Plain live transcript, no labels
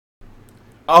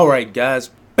Alright guys,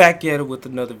 back at it with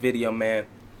another video, man.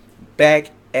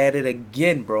 Back at it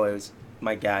again, bros.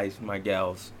 My guys, my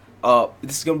gals.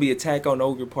 This is gonna be Attack on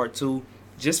Ogre Part 2.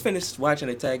 Just finished watching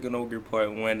Attack on Ogre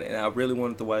Part 1, and I really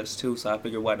wanted to watch 2, so I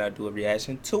figured why not do a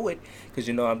reaction to it. Because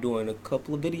you know I'm doing a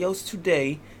couple of videos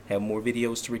today. Have more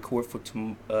videos to record for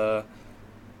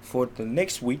the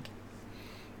next week.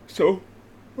 So,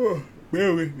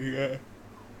 bear with me, guys.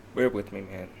 Bear with me,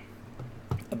 man.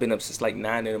 I've been up since like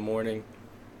 9 in the morning.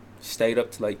 Stayed up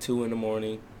to like 2 in the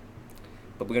morning.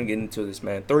 But we're gonna get into this,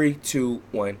 man. 3, 2,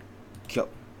 1, go.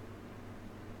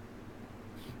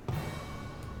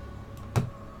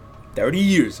 30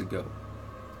 years ago.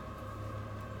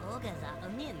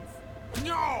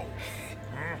 No!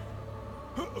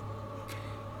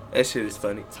 That shit is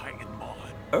funny.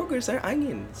 Ogres are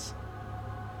onions.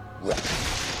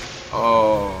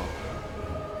 Oh.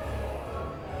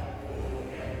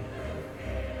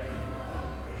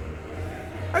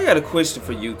 I got a question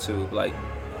for YouTube. Like,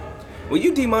 when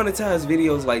you demonetize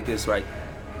videos like this, right?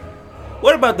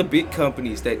 What about the big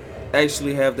companies that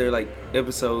actually have their like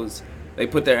episodes? They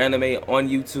put their anime on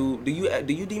YouTube. Do you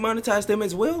demonetize them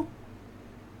as well?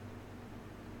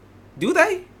 Do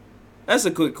they? That's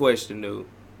a good question, dude.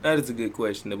 That is a good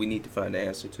question that we need to find the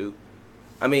answer to.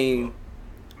 I mean,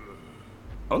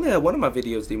 I only had one of my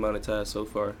videos demonetized so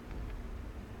far.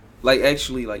 Like,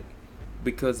 actually, like,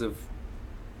 because of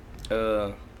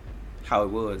how it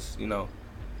was, you know.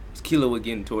 Kilo was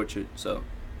getting tortured, so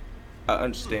I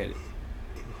understand it.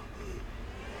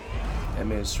 That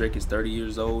man Shrek is 30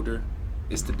 years older.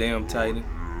 It's the damn Titan.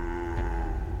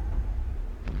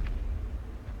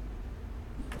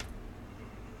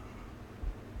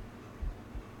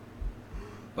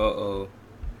 Uh-oh.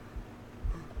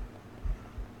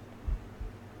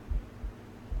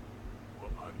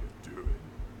 What are you doing?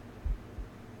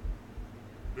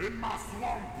 In my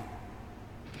swamp!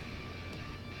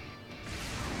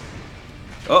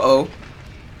 Uh-oh.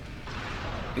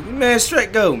 Look at man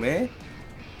Shrek go, man.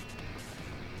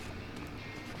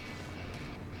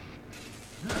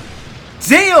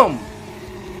 Damn!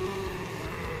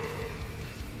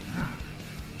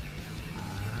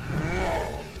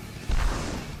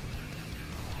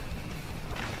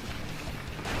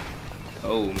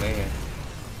 Oh, man.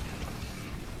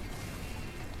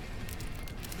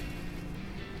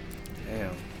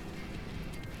 Damn.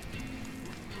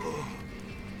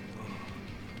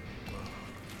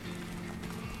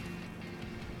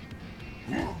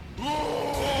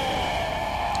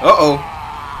 Uh-oh.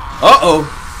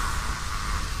 Uh-oh.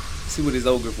 See what his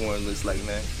ogre form looks like,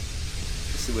 man.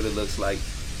 Let's see what it looks like.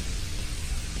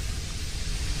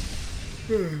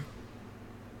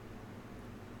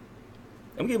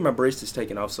 I'm getting my braces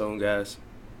taken off soon, guys.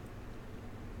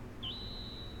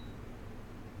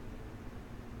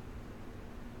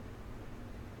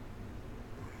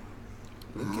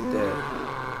 Look at that.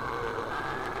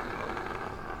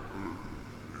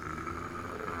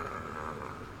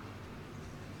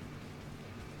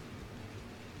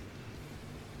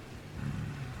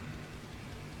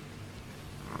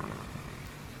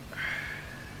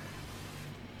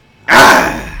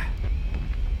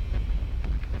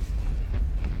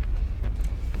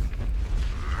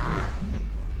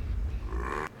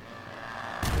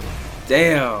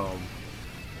 Damn.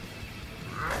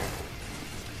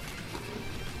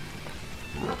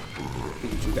 Look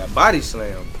at you, got body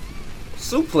slam.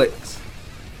 Suplex.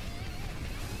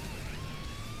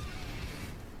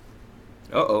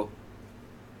 Uh-oh.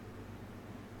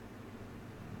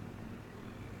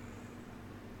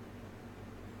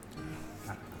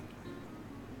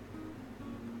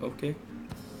 Okay.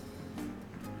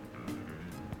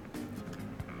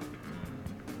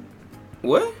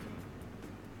 What?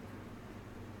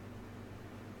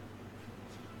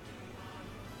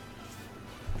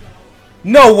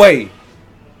 No way.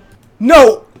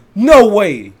 No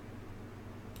way.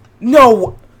 No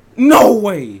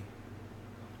way.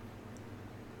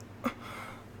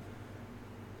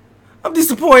 I'm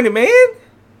disappointed, man.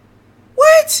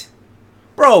 What?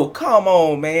 Bro, come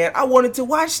on, man. I wanted to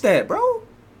watch that, bro.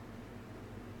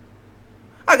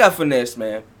 I got finessed,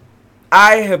 man.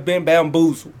 I have been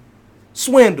bamboozled.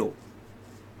 Swindled.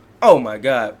 Oh, my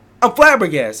God. I'm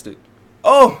flabbergasted.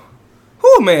 Oh.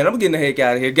 Oh man, I'm getting the heck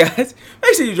out of here, guys.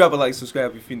 Make sure you drop a like,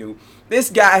 subscribe if you're new. This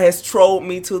guy has trolled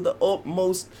me to the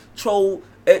utmost troll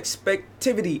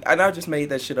expectivity. And I just made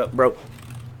that shit up, bro.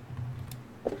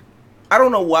 I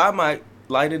don't know why my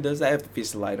lighting does that. I have to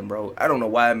fix the lighting, bro. I don't know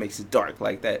why it makes it dark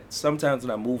like that. Sometimes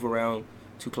when I move around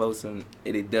too close and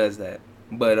it does that.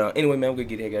 But anyway, man, I'm going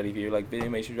to get the heck out of here. Like video,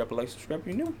 make sure you drop a like, subscribe if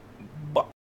you're new.